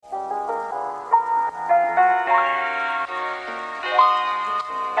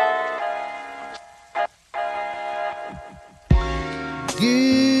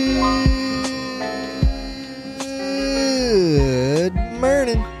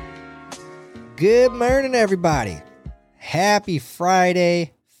Good morning, everybody. Happy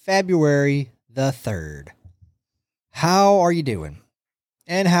Friday, February the 3rd. How are you doing?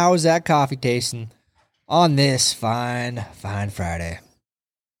 And how is that coffee tasting on this fine Friday?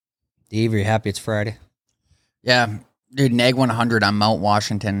 Dave, are you happy it's Friday? Yeah, dude, neg 100 on Mount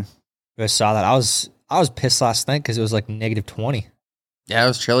Washington. I saw that. I was pissed last night because it was like negative 20. Yeah, it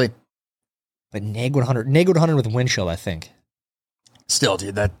was chilly. But neg 100 with wind chill, I think. Still,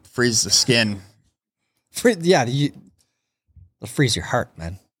 dude, that freezes the skin. Yeah, it'll freeze your heart,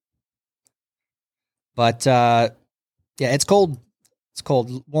 man. But, yeah, it's cold. It's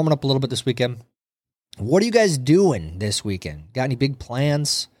cold. Warming up a little bit this weekend. What are you guys doing this weekend? Got any big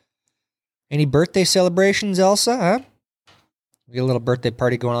plans? Any birthday celebrations, Elsa, huh? We got a little birthday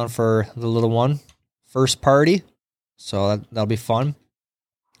party going on for the little one. First party. So that'll be fun.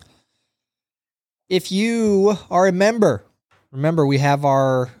 If you are a member, remember we have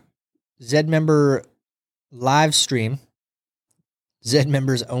our Zed member live stream, Zed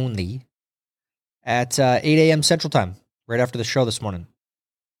members only, at 8 a.m. Central Time, right after the show this morning.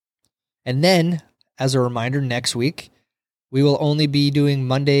 And then, as a reminder, next week, we will only be doing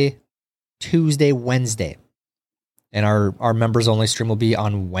Monday, Tuesday, Wednesday. And our members only stream will be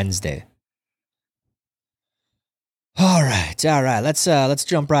on Wednesday. All right. Let's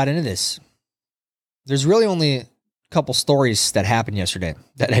jump right into this. There's really only a couple stories that happened yesterday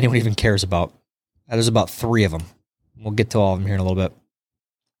that anyone even cares about. There's about 3 of them. We'll get to all of them here in a little bit.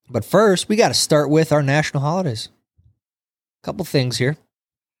 But first, we got to start with our national holidays. A couple things here.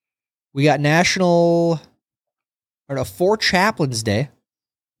 We got Fort Chaplain's Day.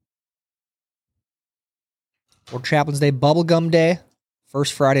 Fort Chaplain's Day, Bubblegum Day,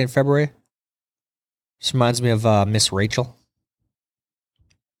 first Friday in February. This reminds me of Miss Rachel.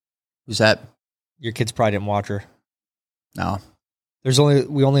 Who's that? Your kids probably didn't watch her. No.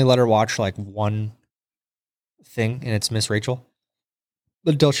 We only let her watch like one thing, and it's Miss Rachel.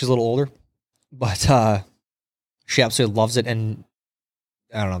 Until she's a little older. But she absolutely loves it, and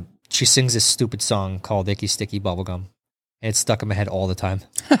I don't know, she sings this stupid song called Icky Sticky Bubblegum. And it's stuck in my head all the time.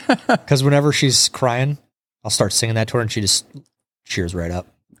 Because whenever she's crying, I'll start singing that to her, and she just cheers right up.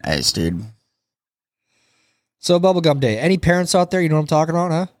 Nice, dude. So Bubblegum Day. Any parents out there, you know what I'm talking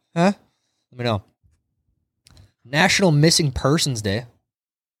about, huh? Let me know. National Missing Persons Day.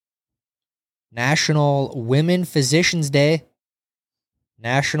 National Women Physicians Day.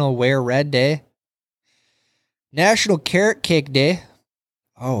 National Wear Red Day. National Carrot Cake Day.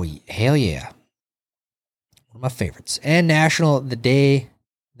 Oh, hell yeah. One of my favorites. And National The Day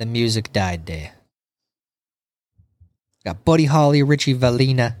the Music Died Day. Got Buddy Holly, Richie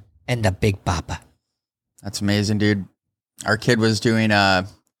Valena, and the Big Papa. That's amazing, dude. Our kid was doing,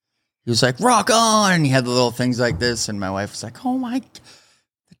 he was like, rock on, and he had the little things like this, and my wife was like, oh my,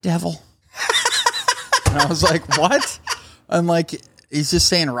 the devil. And I was like, what? I'm like, he's just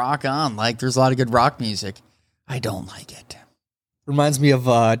saying rock on, like there's a lot of good rock music. I don't like it. Reminds me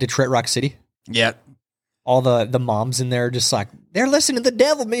of Detroit Rock City. Yeah. All the moms in there just like, they're listening to the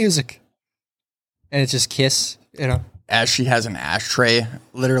devil music. And it's just Kiss, you know. As she has an ashtray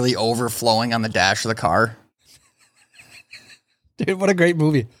literally overflowing on the dash of the car. Dude, what a great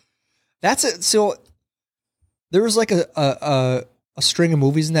movie. That's it. So there was like a string of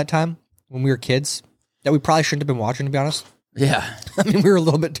movies in that time when we were kids that we probably shouldn't have been watching, to be honest. Yeah. I mean, we were a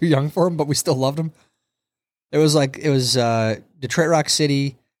little bit too young for them, but we still loved them. It was Detroit Rock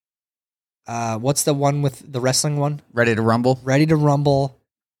City. What's the one with the wrestling one? Ready to Rumble. Ready to Rumble.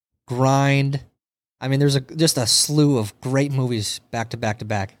 Grind. I mean, there's just a slew of great movies back to back to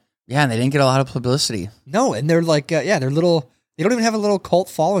back. Yeah, and they didn't get a lot of publicity. No, and they're like, they're little. They don't even have a little cult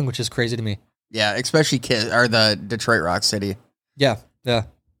following, which is crazy to me. Yeah, especially kids or the Detroit Rock City. Yeah.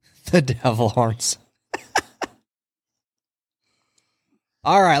 The devil horns.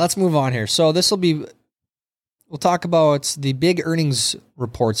 All right, let's move on here. So we'll talk about the big earnings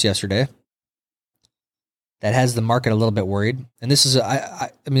reports yesterday. That has the market a little bit worried. And this is, I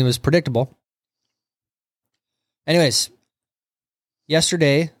mean, it was predictable. Anyways,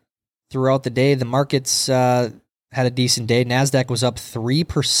 yesterday, throughout the day, the markets had a decent day. NASDAQ was up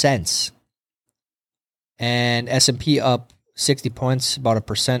 3%. And S&P up 60 points, about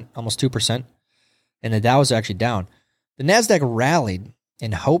 1%, almost 2%. And the Dow was actually down. The NASDAQ rallied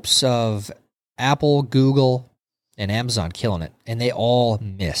in hopes of Apple, Google, and Amazon killing it. And they all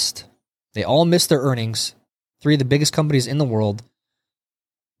missed. They all missed their earnings. 3 of the biggest companies in the world.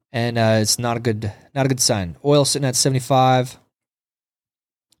 And it's not a good sign. Oil sitting at 75.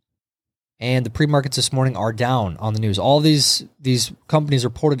 And the pre-markets this morning are down on the news. All these companies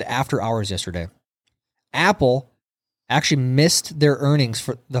reported after hours yesterday. Apple actually missed their earnings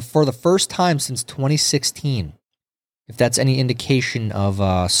for the first time since 2016. If that's any indication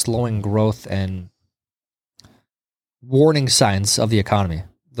of slowing growth and warning signs of the economy,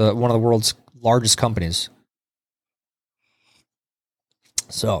 one of the world's largest companies.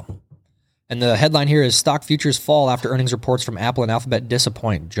 So, and the headline here is stock futures fall after earnings reports from Apple and Alphabet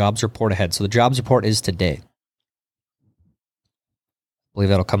disappoint. Jobs report ahead. So the jobs report is today. I believe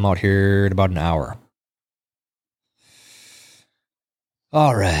that'll come out here in about an hour.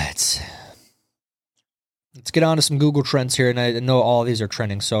 All right. Let's get on to some Google trends here, and I know all of these are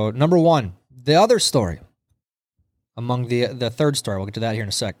trending. So number one, the other story among the third story. We'll get to that here in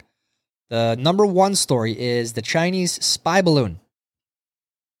a sec. The number one story is the Chinese spy balloon.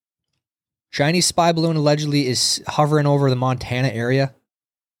 Chinese spy balloon allegedly is hovering over the Montana area.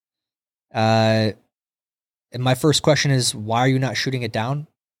 And my first question is, why are you not shooting it down?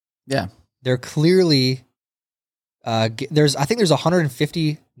 Yeah. They're clearly, I think there's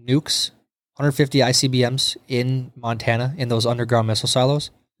 150 nukes, 150 ICBMs in Montana in those underground missile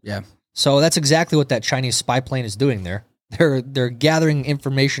silos. Yeah. So that's exactly what that Chinese spy plane is doing there. They're gathering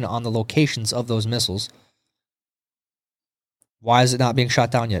information on the locations of those missiles. Why is it not being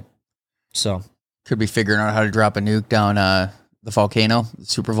shot down yet? So could be figuring out how to drop a nuke down the volcano, the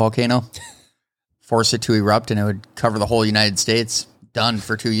super volcano, force it to erupt, and it would cover the whole United States. Done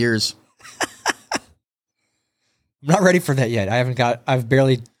for 2 years. I'm not ready for that yet. I've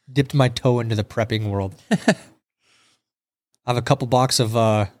barely dipped my toe into the prepping world. I have a couple box of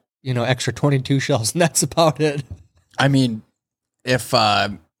extra 22 shells, and that's about it. I mean, if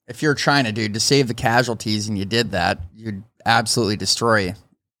you're China, dude, to save the casualties, and you did that, you'd absolutely destroy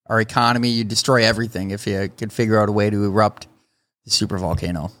our economy. You'd destroy everything if you could figure out a way to erupt the super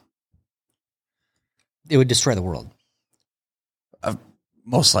volcano. It would destroy the world.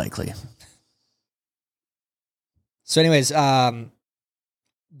 Most likely. So anyways,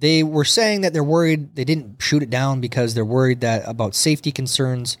 they were saying that they're worried they didn't shoot it down because they're worried that about safety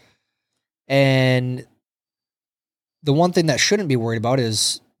concerns. And the one thing that shouldn't be worried about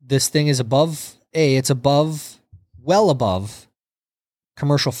is this thing is well above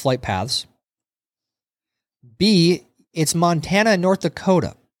commercial flight paths. B, it's Montana and North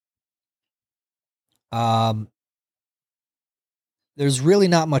Dakota. There's really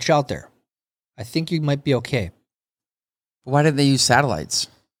not much out there. I think you might be okay. Why did they use satellites?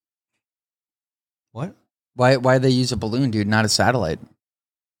 What? Why did they use a balloon, dude, not a satellite?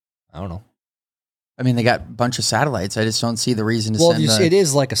 I don't know. I mean, they got a bunch of satellites. I just don't see the reason to send it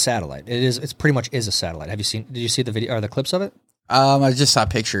is like a satellite. It's pretty much is a satellite. Did you see the video or the clips of it? I just saw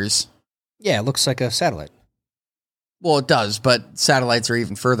pictures. Yeah, it looks like a satellite. Well, it does, but satellites are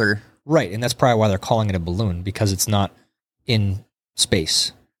even further. Right, and that's probably why they're calling it a balloon, because it's not in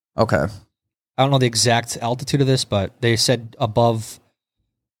space. Okay. I don't know the exact altitude of this, but they said above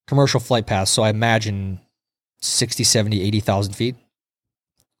commercial flight paths, so I imagine 60, 70, 80,000 feet.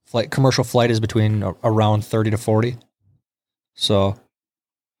 Commercial flight is between around 30 to 40. So,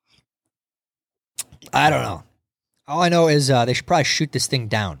 I don't know. All I know is they should probably shoot this thing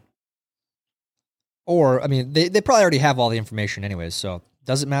down. Or, I mean, they probably already have all the information anyways, so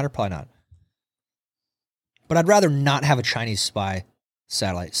does it matter? Probably not. But I'd rather not have a Chinese spy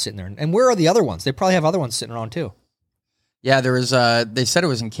satellite sitting there. And where are the other ones? They probably have other ones sitting around too. Yeah, there was, they said it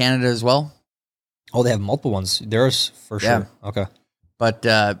was in Canada as well. Oh, they have multiple ones. There's for sure. Okay. But,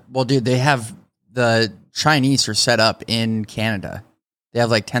 well, dude, they have the Chinese are set up in Canada. They have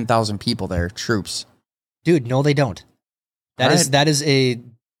like 10,000 people there, troops. Dude, no, they don't. That is a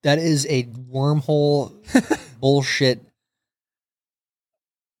wormhole bullshit.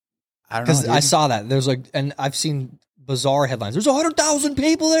 I don't know. Because I saw that. There's and I've seen bizarre headlines. There's 100,000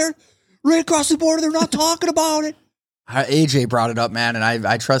 people there right across the border. They're not talking about it. AJ brought it up, man, and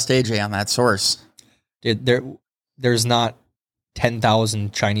I trust AJ on that source. Dude, there's not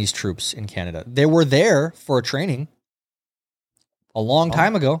 10,000 Chinese troops in Canada. They were there for a training a long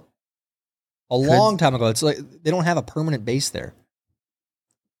time ago. Long time ago. It's like they don't have a permanent base there.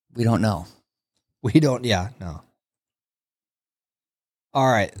 We don't know. No.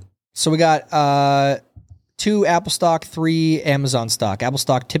 All right. So we got 2 Apple stock, 3 Amazon stock. Apple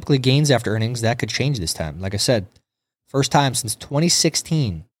stock typically gains after earnings. That could change this time. Like I said, first time since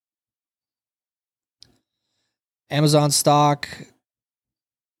 2016. Amazon stock,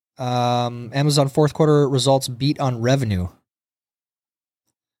 Amazon fourth quarter results beat on revenue,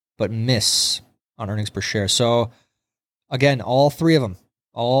 but miss on earnings per share. So again, all three of them,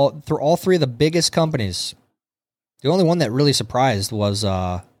 all three of the biggest companies. The only one that really surprised was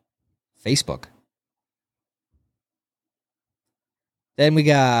Facebook. Then we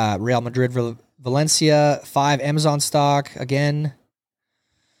got Real Madrid Valencia. 5, Amazon stock again.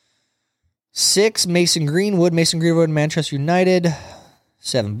 6, Mason Greenwood, Manchester United.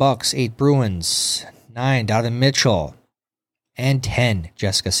 $7. 8, Bruins. 9, Donovan Mitchell. And 10,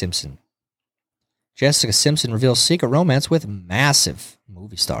 Jessica Simpson. Jessica Simpson reveals secret romance with massive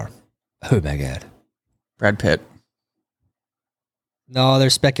movie star. Oh my God. Brad Pitt. No,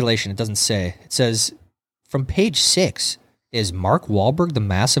 there's speculation. It doesn't say. It says, from page 6, is Mark Wahlberg the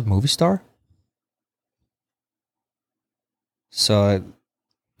massive movie star? So,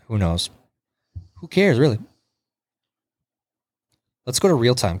 who knows? Who cares, really? Let's go to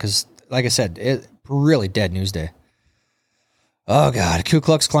real time, because, like I said, really dead news day. Oh, God. Ku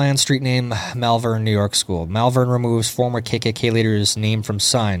Klux Klan street name, Malvern, New York school. Malvern removes former KKK leader's name from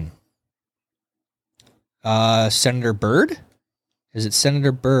sign. Senator Byrd? Is it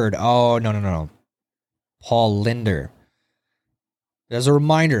Senator Byrd? Oh, no. Paul Linder. As a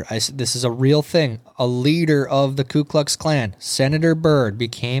reminder, this is a real thing. A leader of the Ku Klux Klan, Senator Byrd,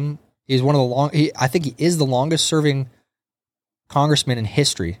 he's one of the I think he is the longest serving congressman in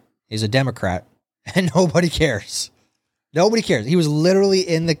history. He's a Democrat, and nobody cares. Nobody cares. He was literally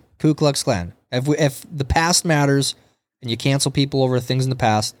in the Ku Klux Klan. If the past matters and you cancel people over things in the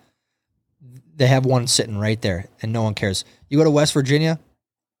past, they have one sitting right there, and no one cares. You go to West Virginia,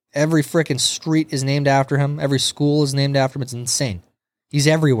 every frickin' street is named after him. Every school is named after him. It's insane. He's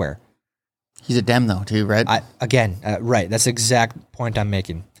everywhere. He's a Dem, though, too, right? Right. That's the exact point I'm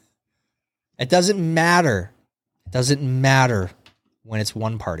making. It doesn't matter. It doesn't matter when it's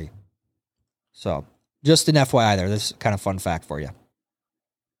one party. So, just an FYI there. This is kind of fun fact for you.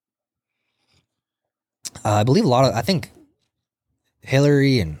 I believe I think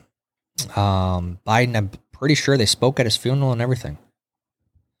Hillary and Biden, I'm pretty sure they spoke at his funeral and everything.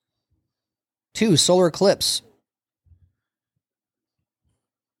 2, solar eclipse.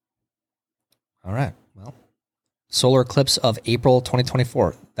 All right. Well, solar eclipse of April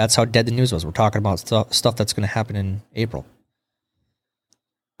 2024. That's how dead the news was. We're talking about stuff that's going to happen in April.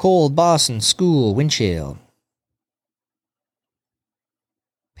 Cold, Boston, school, wind chill.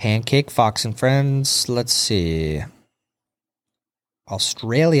 Pancake, Fox and Friends. Let's see.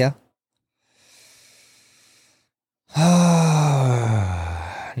 Australia.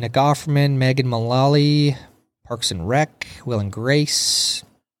 Nick Offerman, Megan Mullally, Parks and Rec, Will and Grace.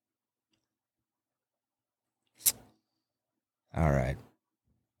 All right.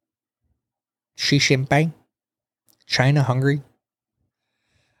 Xi Jinping, China, Hungary.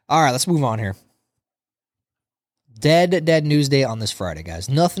 All right, let's move on here. Dead news day on this Friday, guys.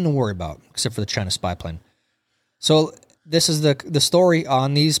 Nothing to worry about except for the China spy plane. So this is the story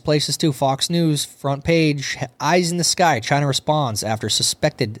on these places too. Fox News, front page, eyes in the sky. China responds after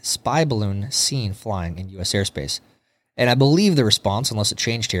suspected spy balloon seen flying in U.S. airspace. And I believe the response, unless it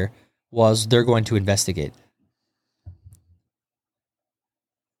changed here, was they're going to investigate.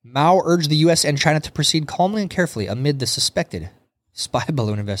 Mao urged the U.S. and China to proceed calmly and carefully amid the suspected spy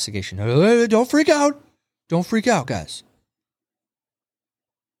balloon investigation. Don't freak out. Don't freak out, guys.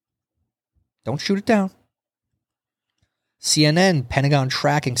 Don't shoot it down. CNN, Pentagon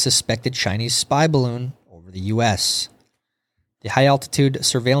tracking suspected Chinese spy balloon over the U.S. The high-altitude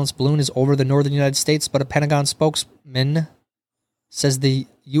surveillance balloon is over the northern United States, but a Pentagon spokesman says the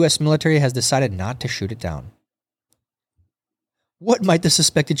U.S. military has decided not to shoot it down. What might the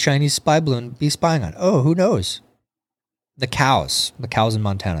suspected Chinese spy balloon be spying on? Oh, who knows? The cows. The cows in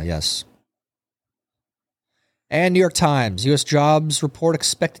Montana, yes. And New York Times, U.S. jobs report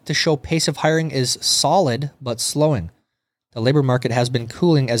expected to show pace of hiring is solid but slowing. The labor market has been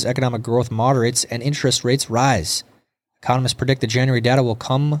cooling as economic growth moderates and interest rates rise. Economists predict the January data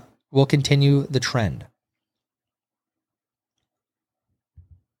will continue the trend.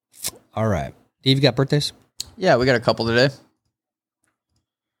 All right. Dave, you got birthdays? Yeah, we got a couple today.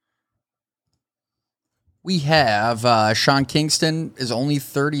 We have Sean Kingston is only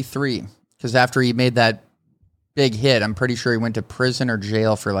 33 because after he made that big hit, I'm pretty sure he went to prison or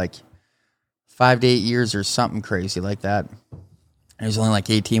jail for like 5 to 8 years or something crazy like that. And he was only like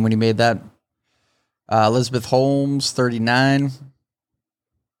 18 when he made that. Elizabeth Holmes, 39.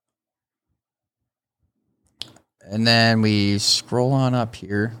 And then we scroll on up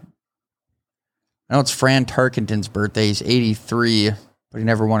here. I know it's Fran Tarkenton's birthday. He's 83, but he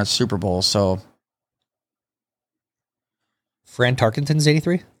never won a Super Bowl, so... Fran Tarkenton's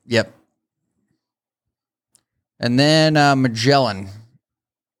 83? Yep. And then Magellan.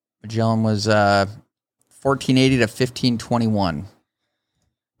 Magellan was 1480 to 1521.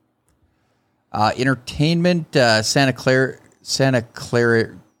 Entertainment, Santa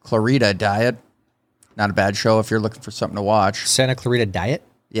Clarita Diet. Not a bad show if you're looking for something to watch. Santa Clarita Diet?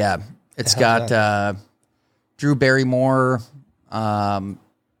 Yeah. It's The hell is got Drew Barrymore.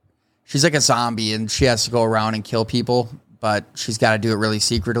 She's like a zombie, and she has to go around and kill people, but she's got to do it really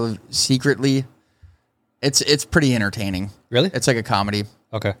secretly. It's pretty entertaining. Really? It's like a comedy.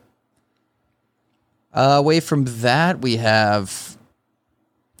 Okay. Away from that, we have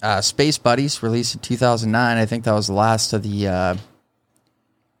Space Buddies, released in 2009. I think that was the last of the...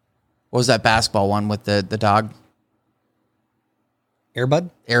 what was that basketball one with the dog? Air Bud?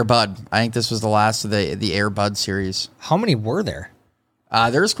 Air Bud. I think this was the last of the Air Bud series. How many were there?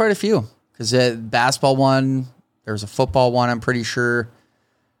 There's quite a few. Because the basketball one, there was a football one, I'm pretty sure.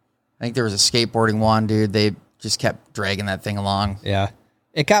 I think there was a skateboarding one, dude. They just kept dragging that thing along. Yeah.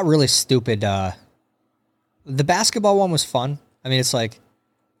 It got really stupid. The basketball one was fun. I mean, it's like,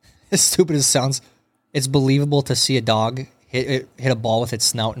 as stupid as it sounds, it's believable to see a dog hit a ball with its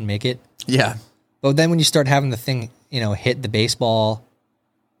snout and make it. Yeah. But then when you start having the thing, hit the baseball,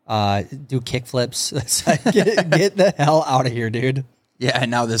 do kick flips, it's like, get the hell out of here, dude. Yeah,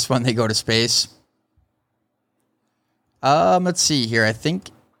 and now this one, they go to space. Let's see here. I think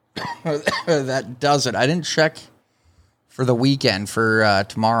that does it. I didn't check for the weekend for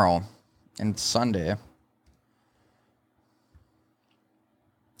tomorrow and Sunday.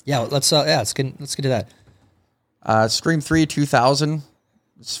 Yeah, let's get to that. Stream 3 2000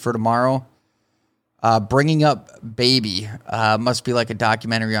 is for tomorrow. Bringing Up Baby must be like a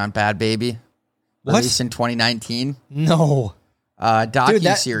documentary on Bad Baby. What? Released in 2019. No.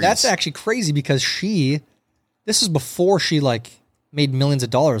 Docu-series. Dude, that's actually crazy because this is before she made millions of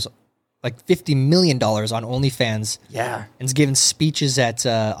dollars, like $50 million on OnlyFans. Yeah. And is giving speeches at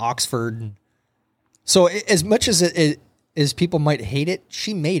Oxford. So as much as people might hate it,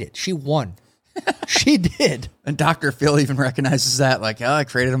 she made it. She won. She did. And Dr. Phil even recognizes that, I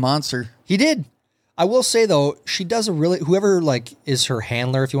created a monster. He did. I will say though, she does whoever is her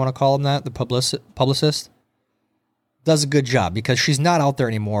handler, if you want to call him that, the publicist, does a good job because she's not out there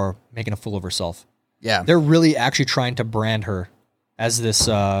anymore making a fool of herself. Yeah. They're really actually trying to brand her as this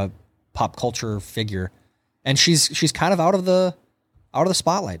pop culture figure. And she's kind of out of the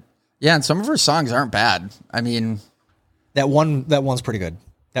spotlight. Yeah, and some of her songs aren't bad. I mean, that one's pretty good.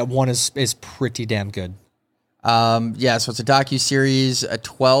 That one is pretty damn good. Yeah, so it's a docu-series,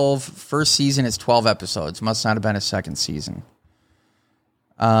 first season is 12 episodes. Must not have been a second season.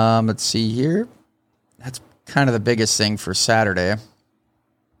 Let's see here. That's kind of the biggest thing for Saturday.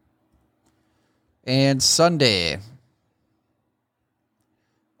 And Sunday.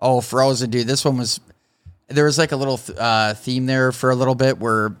 Oh, Frozen, dude. This one there was a little theme there for a little bit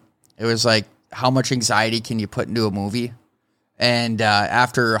where it was how much anxiety can you put into a movie? And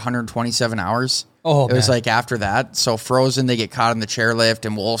after 127 hours, it was after that. So Frozen, they get caught in the chairlift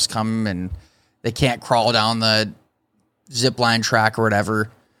and wolves come and they can't crawl down the zip line track or whatever.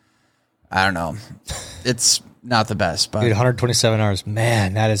 I don't know. It's not the best, but dude, 127 hours,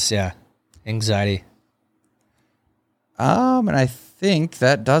 man, that is anxiety. And I think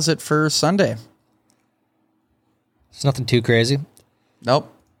that does it for Sunday. It's nothing too crazy.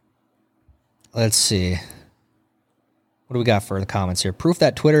 Nope. Let's see. What do we got for the comments here? Proof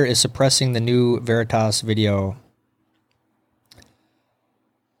that Twitter is suppressing the new Veritas video.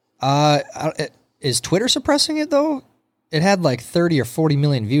 Is Twitter suppressing it though? It had 30 or 40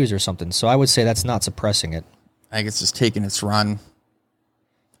 million views or something, so I would say that's not suppressing it. I think it's just taking its run.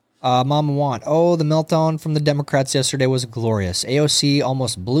 Mama Want. Oh, the meltdown from the Democrats yesterday was glorious. AOC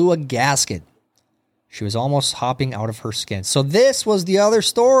almost blew a gasket. She was almost hopping out of her skin. So this was the other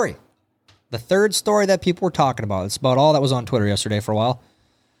story. The third story that people were talking about. It's about all that was on Twitter yesterday for a while.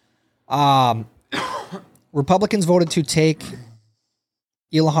 Republicans voted to take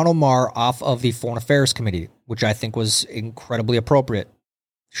Ilhan Omar off of the Foreign Affairs Committee, which I think was incredibly appropriate.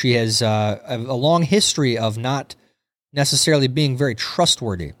 She has a long history of not necessarily being very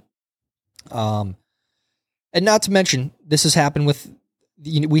trustworthy. And not to mention, this has happened with,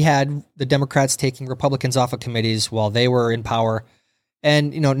 we had the Democrats taking Republicans off of committees while they were in power.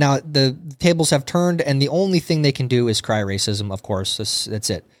 And, now the tables have turned and the only thing they can do is cry racism, of course. That's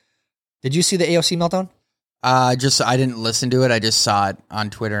it. Did you see the AOC meltdown? I didn't listen to it. I just saw it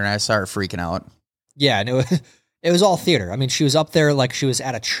on Twitter and I started freaking out. Yeah, and it was all theater. I mean, she was up there like she was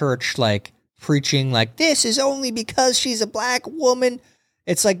at a church, preaching this is only because she's a black woman.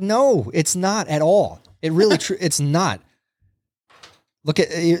 It's no, it's not at all. It really, it's not. Look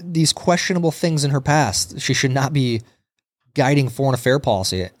at these questionable things in her past. She should not be guiding foreign affairs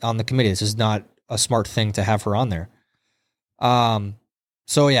policy on the committee. This is not a smart thing to have her on there.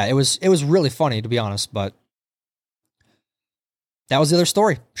 So yeah, it was really funny, to be honest, but that was the other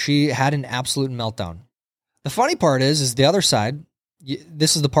story. She had an absolute meltdown. The funny part is the other side,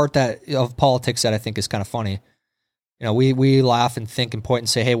 this is the part that of politics that I think is kind of funny. You know, we laugh and think and point and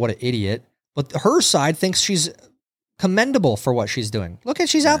say, hey, what an idiot. But her side thinks she's commendable for what she's doing. Look at,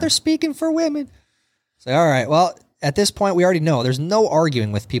 she's out there speaking for women. It's like, all right, well, at this point, we already know there's no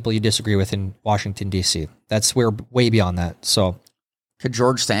arguing with people you disagree with in Washington, D.C. We're way beyond that. So could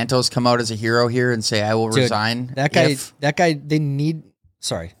George Santos come out as a hero here and say, I will resign? That guy, they need,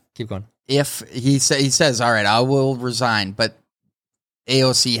 sorry, keep going. If he says, all right, I will resign, but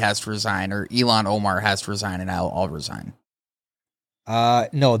AOC has to resign or Ilhan Omar has to resign and I'll resign.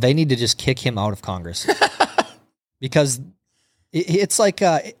 No, they need to just kick him out of Congress because it's like,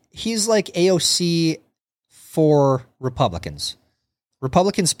 he's like AOC for Republicans.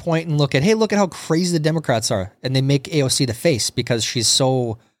 Republicans point and look at, hey, look at how crazy the Democrats are. And they make AOC the face because she's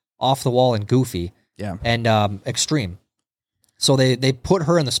so off the wall and goofy and extreme. So they put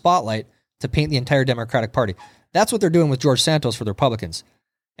her in the spotlight to paint the entire Democratic Party. That's what they're doing with George Santos for the Republicans.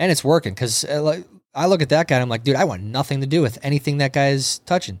 And it's working because I look at that guy and I'm like, dude, I want nothing to do with anything that guy's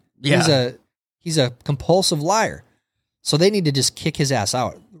touching. Yeah. He's a compulsive liar. So they need to just kick his ass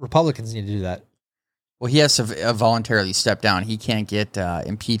out. Republicans need to do that. Well, he has to voluntarily step down. He can't get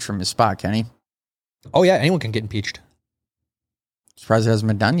impeached from his spot, can he? Oh, yeah. Anyone can get impeached. Surprised it hasn't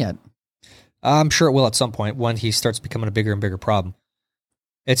been done yet. I'm sure it will at some point when he starts becoming a bigger and bigger problem.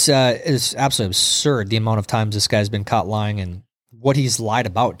 It's absolutely absurd the amount of times this guy's been caught lying and what he's lied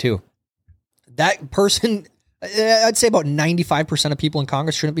about, too. That person, I'd say about 95% of people in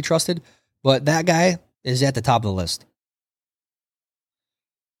Congress shouldn't be trusted, but that guy is at the top of the list.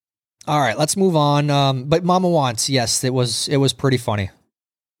 All right, let's move on. But Mama Wants, yes, it was pretty funny.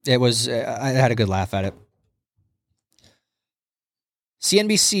 I had a good laugh at it.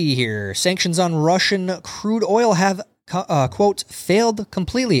 CNBC here. Sanctions on Russian crude oil have, quote, failed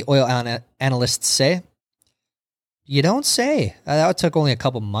completely, oil analysts say. You don't say. That took only a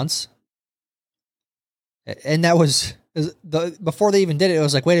couple months. And that was, before they even did it, it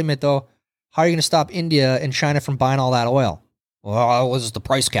was like, wait a minute, though. How are you going to stop India and China from buying all that oil? Well, it was the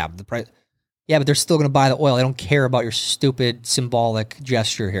price cap. Yeah, but they're still going to buy the oil. They don't care about your stupid symbolic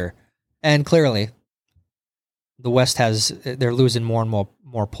gesture here. And clearly, the West they're losing more and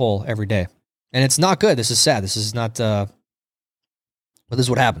more pull every day. And it's not good. This is sad. This is not, but this is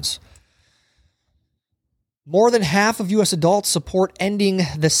what happens. More than half of U.S. adults support ending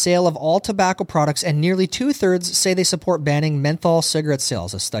the sale of all tobacco products, and nearly 2/3 say they support banning menthol cigarette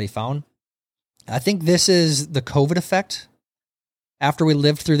sales, a study found. I think this is the COVID effect. After we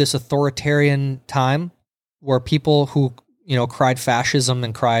lived through this authoritarian time where people who, cried fascism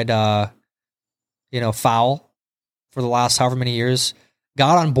and cried, foul for the last however many years,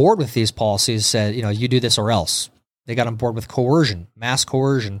 got on board with these policies, said, you do this or else. They got on board with coercion, mass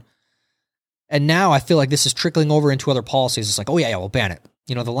coercion. And now I feel like this is trickling over into other policies. It's like, oh yeah, we'll ban it.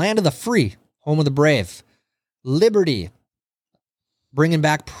 The land of the free, home of the brave, liberty, bringing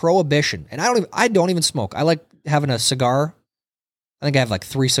back prohibition. And I don't even smoke. I like having a cigar. I think I have like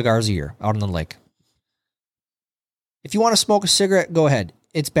 3 cigars a year out on the lake. If you want to smoke a cigarette, go ahead.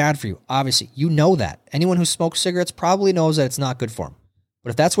 It's bad for you. Obviously, you know that. Anyone who smokes cigarettes probably knows that it's not good for them. But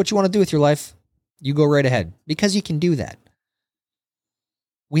if that's what you want to do with your life, you go right ahead because you can do that.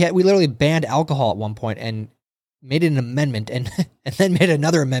 We literally banned alcohol at one point and made an amendment and then made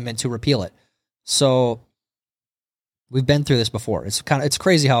another amendment to repeal it. So we've been through this before. It's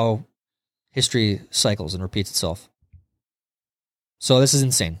crazy how history cycles and repeats itself. So this is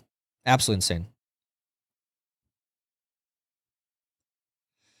insane. Absolutely insane.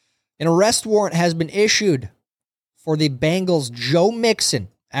 An arrest warrant has been issued for the Bengals' Joe Mixon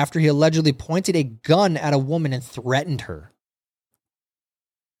after he allegedly pointed a gun at a woman and threatened her.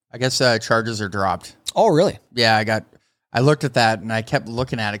 I guess charges are dropped. Oh, really? Yeah, I looked at that and I kept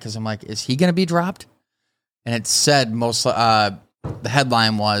looking at it because I'm like, is he going to be dropped? And it said the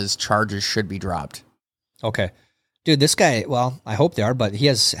headline was charges should be dropped. Okay. Dude, this guy, well, I hope they are, but he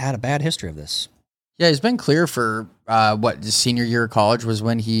has had a bad history of this. Yeah, he's been clear for his senior year of college was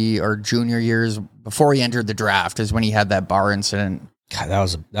when or junior years before he entered the draft is when he had that bar incident. God,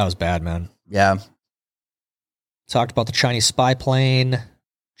 that was bad, man. Yeah. Talked about the Chinese spy plane.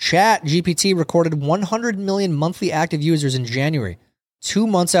 ChatGPT recorded 100 million monthly active users in January, 2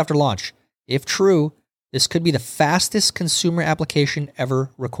 months after launch. If true, this could be the fastest consumer application ever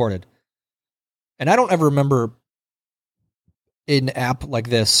recorded. And I don't ever remember an app like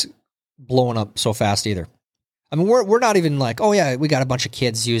this blowing up so fast either. I mean, we're not even like, oh yeah, we got a bunch of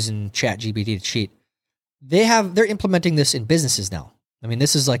kids using ChatGPT to cheat. They're implementing this in businesses now. I mean,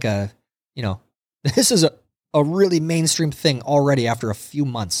 this is like this is a really mainstream thing already after a few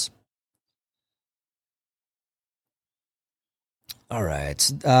months. All right.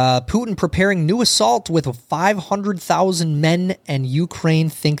 Putin preparing new assault with 500,000 men, and Ukraine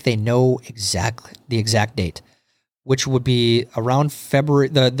think they know the exact date, which would be around February.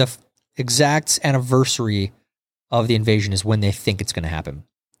 The exact anniversary of the invasion is when they think it's going to happen.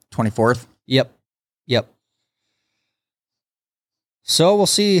 24th? Yep. So we'll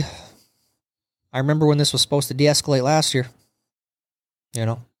see. I remember when this was supposed to de-escalate last year. You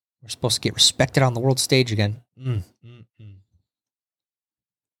know, we're supposed to get respected on the world stage again.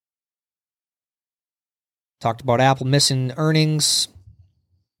 Talked about Apple missing earnings.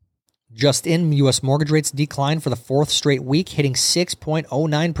 Just in, U.S. mortgage rates declined for the fourth straight week, hitting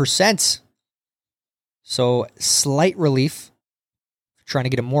 6.09%. So slight relief trying to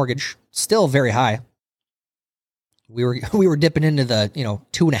get a mortgage. Still very high. We were dipping into the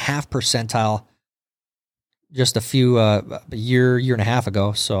 2.5 percentile just a year and a half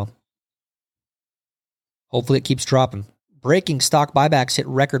ago. So hopefully it keeps dropping. Breaking stock buybacks hit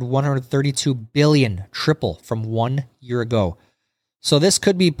record 132 billion, triple from 1 year ago. So this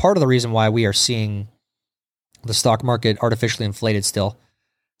could be part of the reason why we are seeing the stock market artificially inflated still.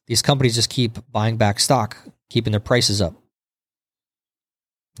 These companies just keep buying back stock, keeping their prices up.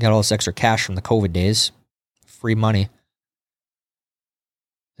 Got all this extra cash from the COVID days. Free money.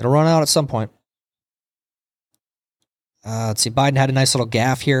 It'll run out at some point. Let's see. Biden had a nice little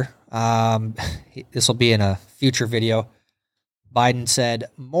gaffe here. This will be in a future video. Biden said,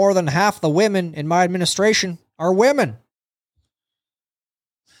 more than half the women in my administration are women.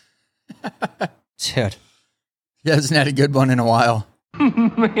 Dude. He hasn't had a good one in a while.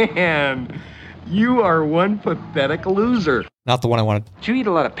 Man, you are one pathetic loser. Not the one I wanted. Did you eat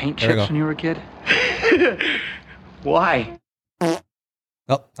a lot of paint chips when you were a kid? Why? Oh,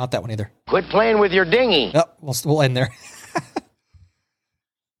 not that one either. Quit playing with your dinghy. Oh, we'll end there.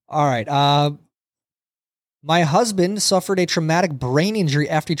 All right. My husband suffered a traumatic brain injury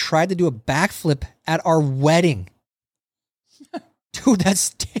after he tried to do a backflip at our wedding. Dude,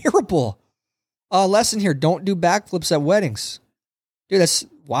 that's terrible. Lesson here, don't do backflips at weddings. Dude, that's,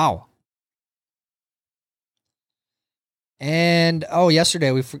 wow. And,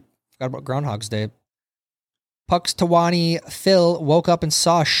 yesterday we forgot about Groundhog's Day. Puxtawani Phil woke up and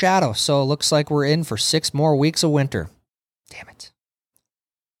saw a shadow, so it looks like we're in for 6 more weeks of winter. Damn it.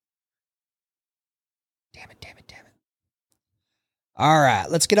 All right,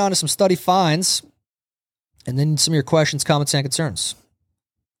 let's get on to some study finds and then some of your questions, comments, and concerns.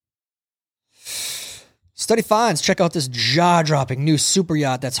 Study finds. Check out this jaw-dropping new super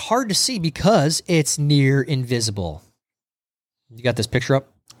yacht that's hard to see because it's near invisible. You got this picture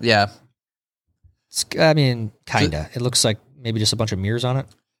up? Yeah. Kinda. It looks like maybe just a bunch of mirrors on it.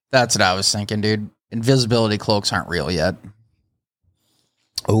 That's what I was thinking, dude. Invisibility cloaks aren't real yet.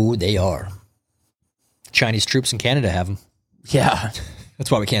 Oh, they are. Chinese troops in Canada have them. Yeah.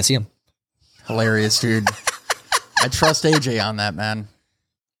 That's why we can't see them. Hilarious, dude. I trust AJ on that, man.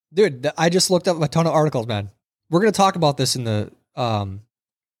 Dude, I just looked up a ton of articles, man. We're going to talk about this in the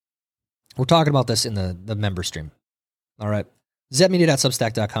member stream. All right.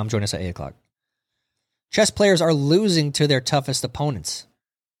 Zepmedia.substack.com. Join us at 8 o'clock. Chess players are losing to their toughest opponents.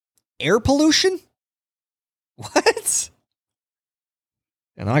 Air pollution? What?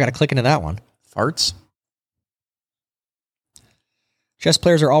 And now I got to click into that one. Farts? Chess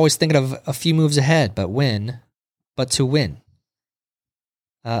players are always thinking of a few moves ahead, but to win.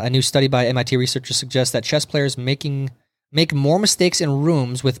 A new study by MIT researchers suggests that chess players make more mistakes in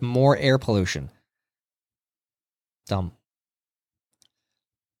rooms with more air pollution. Dumb.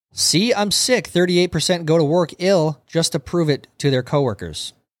 See, I'm sick. 38% go to work ill just to prove it to their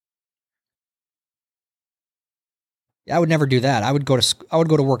coworkers. Yeah, I would never do that. I would go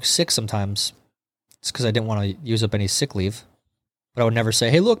to work sick sometimes. It's because I didn't want to use up any sick leave. But I would never say,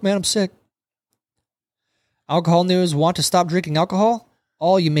 hey, look, man, I'm sick. Alcohol news. Want to stop drinking alcohol?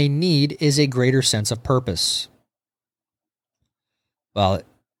 All you may need is a greater sense of purpose. Well,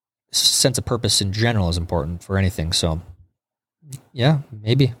 sense of purpose in general is important for anything. So, yeah,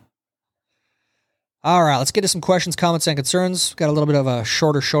 maybe. All right, let's get to some questions, comments, and concerns. Got a little bit of a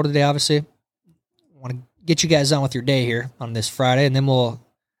shorter show today, obviously. I want to get you guys on with your day here on this Friday, and then we'll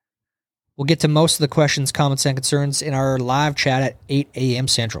get to most of the questions, comments, and concerns in our live chat at 8 a.m.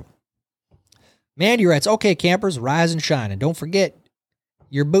 Central. Mandy writes, okay, campers, rise and shine. And don't forget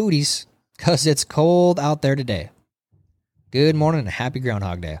your booties, because it's cold out there today. Good morning and happy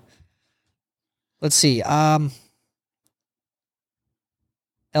Groundhog Day. Let's see. Elsa,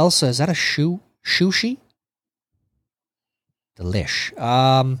 is that a sushi? Delish.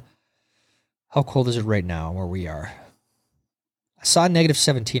 How cold is it right now where we are? I saw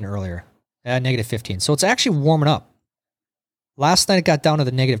 -17 earlier. -15. So it's actually warming up. Last night it got down to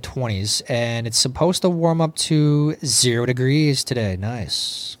the negative 20s, and it's supposed to warm up to 0 degrees today.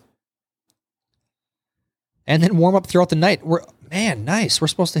 Nice. And then warm up throughout the night. Nice. We're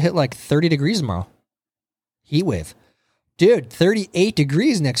supposed to hit like 30 degrees tomorrow. Heat wave. Dude, 38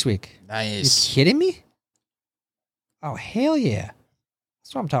 degrees next week. Nice. You kidding me? Oh, hell yeah.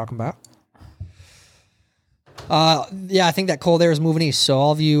 That's what I'm talking about. Yeah, I think that cold air is moving east. So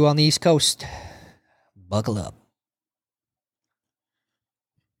all of you on the East Coast, buckle up.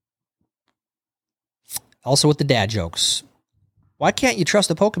 Also with the dad jokes. Why can't you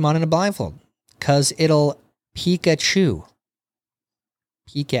trust a Pokemon in a blindfold? Because it'll Pikachu.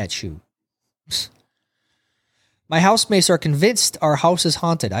 Pikachu. My housemates are convinced our house is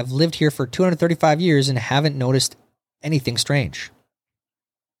haunted. I've lived here for 235 years and haven't noticed anything strange.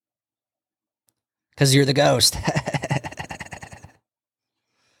 Because you're the ghost.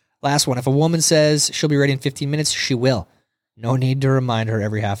 Last one. If a woman says she'll be ready in 15 minutes, she will. No need to remind her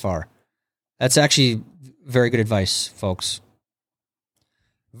every half hour. That's actually very good advice, folks.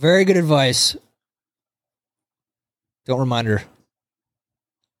 Very good advice. Don't remind her.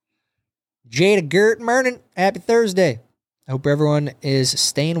 Jada Gert Mernon, happy Thursday. I hope everyone is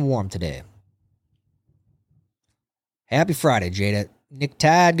staying warm today. Happy Friday, Jada. Nick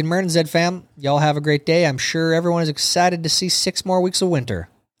Tad, good morning, Zed fam. Y'all have a great day. I'm sure everyone is excited to see 6 more weeks of winter.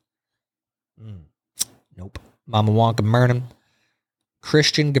 Nope. Mama Wonka Mernon.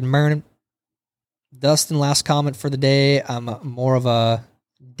 Christian, good morning. Dustin, last comment for the day. I'm more of a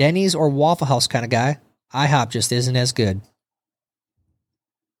Denny's or Waffle House kind of guy. IHOP just isn't as good.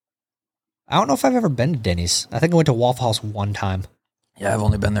 I don't know if I've ever been to Denny's. I think I went to Waffle House one time. Yeah, I've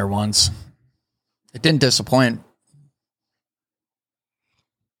only been there once. It didn't disappoint.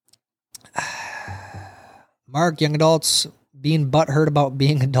 Mark, young adults being butthurt about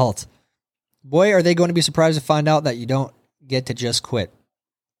being adult. Boy, are they going to be surprised to find out that you don't get to just quit.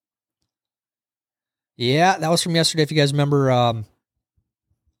 Yeah, that was from yesterday. If you guys remember,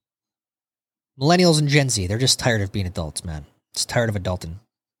 millennials and Gen Z, they're just tired of being adults, man. Just tired of adulting.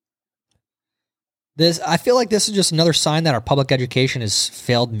 I feel like this is just another sign that our public education has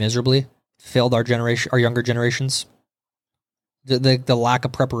failed miserably, failed our generation, our younger generations. The lack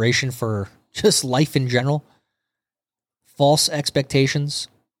of preparation for just life in general. False expectations.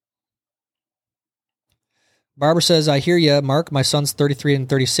 Barbara says, I hear you, Mark. My sons 33 and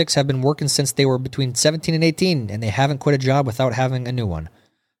 36 have been working since they were between 17 and 18, and they haven't quit a job without having a new one.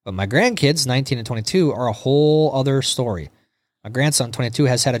 But my grandkids, 19 and 22, are a whole other story. My grandson, 22,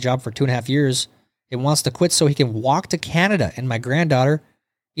 has had a job for 2.5 years. He wants to quit so he can walk to Canada, and my granddaughter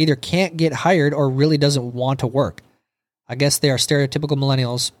either can't get hired or really doesn't want to work. I guess they are stereotypical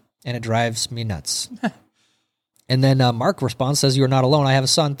millennials, and it drives me nuts. And then Mark responds, says, you are not alone. I have a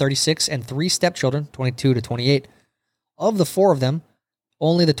son, 36, and 3 stepchildren, 22 to 28. Of the 4 of them,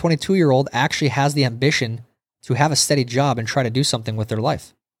 only the 22-year-old actually has the ambition to have a steady job and try to do something with their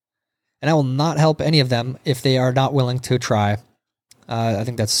life. And I will not help any of them if they are not willing to try. I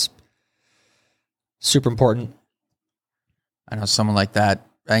think that's super important. I know someone like that.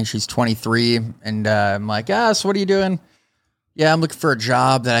 I think she's 23, and I'm like, so what are you doing? Yeah, I'm looking for a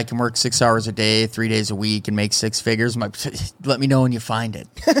job that I can work 6 hours a day, 3 days a week, and make 6 figures. I'm like, let me know when you find it.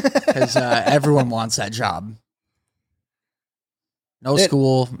 Because everyone wants that job. No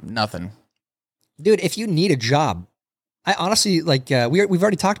school, nothing. Dude, if you need a job, I honestly, like, we've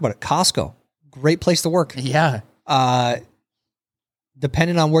already talked about it. Costco, great place to work. Yeah.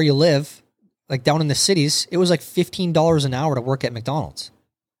 Depending on where you live, like down in the cities, it was like $15 an hour to work at McDonald's.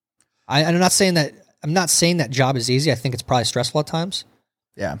 I'm not saying that job is easy. I think it's probably stressful at times.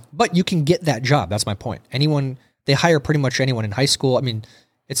 Yeah. But you can get that job. That's my point. They hire pretty much anyone in high school. I mean,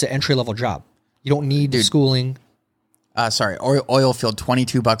 it's an entry-level job. You don't need schooling. Oil field,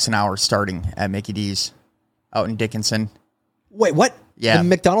 $22 an hour starting at Mickey D's out in Dickinson. Wait, what? Yeah. The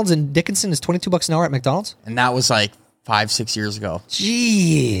McDonald's in Dickinson is $22 an hour at McDonald's? And that was like 5-6 years ago.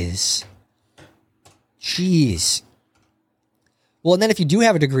 Jeez. Well, and then if you do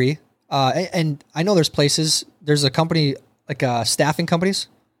have a degree, and I know there's a company, like staffing companies,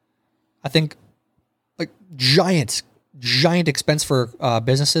 I think, like giant expense for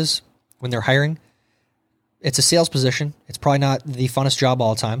businesses when they're hiring. It's a sales position. It's probably not the funnest job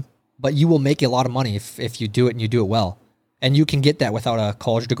all the time, but you will make a lot of money if you do it and you do it well. And you can get that without a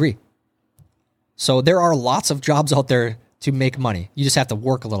college degree. So there are lots of jobs out there to make money. You just have to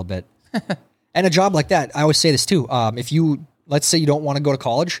work a little bit. And a job like that, I always say this too. If you, let's say you don't want to go to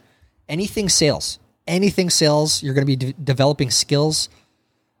college, anything sales, you're going to be developing skills.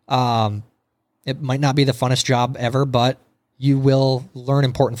 It might not be the funnest job ever, but you will learn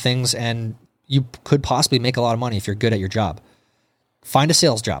important things and you could possibly make a lot of money if you're good at your job. Find a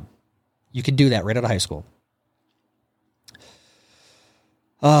sales job. You can do that right out of high school.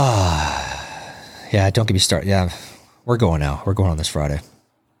 Yeah, don't get me started. Yeah, we're going now. We're going on this Friday.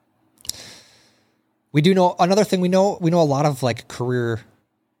 We do know another thing. We know a lot of like career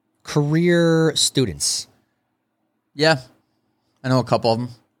students. Yeah, I know a couple of them.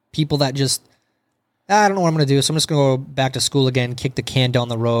 People that just, I don't know what I'm going to do, so I'm just going to go back to school again, kick the can down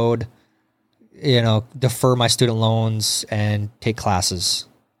the road, defer my student loans and take classes.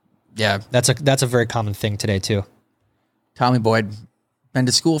 Yeah, that's a very common thing today too. Tommy Boyd, been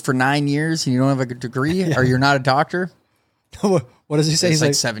to school for 9 years and you don't have a degree, or you're not a doctor. What does he say? It's He's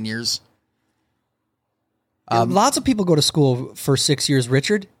like 7 years. Lots of people go to school for 6 years,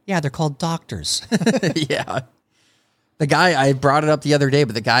 Richard. Yeah, they're called doctors. Yeah. The guy, I brought it up the other day,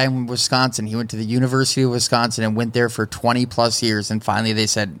 but the guy in Wisconsin, he went to the University of Wisconsin and went there for 20 plus years. And finally they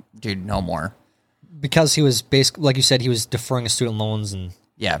said, dude, no more. Because he was basically, like you said, he was deferring his student loans and.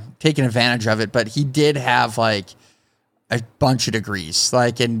 Yeah, taking advantage of it. But he did have like a bunch of degrees.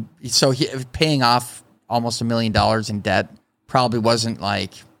 And so he paying off almost $1 million in debt probably wasn't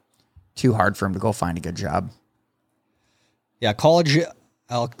like too hard for him to go find a good job. Yeah, college,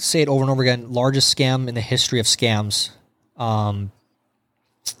 I'll say it over and over again, largest scam in the history of scams.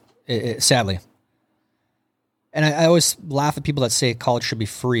 Sadly. And I always laugh at people that say college should be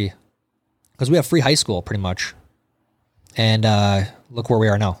free, because we have free high school pretty much. And look where we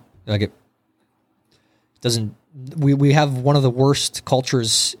are now. Like it doesn't. We have one of the worst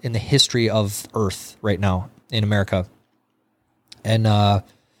cultures in the history of Earth right now in America. And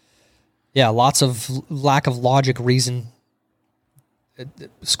lots of lack of logic, reason.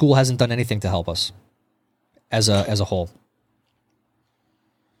 School hasn't done anything to help us as a whole.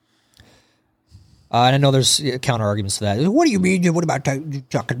 And I know there's counter arguments to that. What do you mean? What about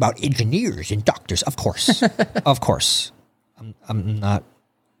talking about engineers and doctors? Of course, of course. I'm not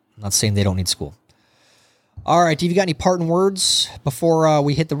saying they don't need school. All right, have you got any parting words before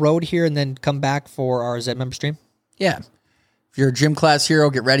we hit the road here and then come back for our Zed member stream? Yeah. If you're a gym class hero,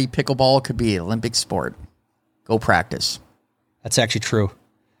 get ready. Pickleball could be an Olympic sport. Go practice. That's actually true.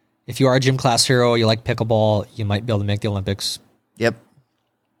 If you are a gym class hero, you like pickleball, you might be able to make the Olympics. Yep.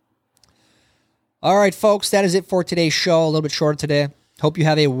 All right, folks, that is it for today's show. A little bit shorter today. Hope you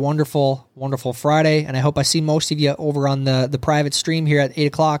have a wonderful, wonderful Friday, and I hope I see most of you over on the private stream here at 8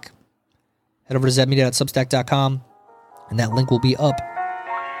 o'clock. Head over to zedmedia.substack.com, and that link will be up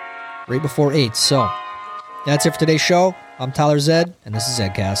right before 8. So that's it for today's show. I'm Tyler Zed, and this is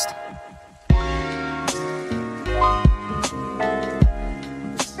Zedcast.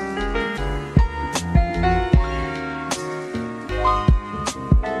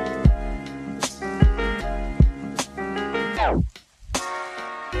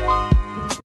 Wow.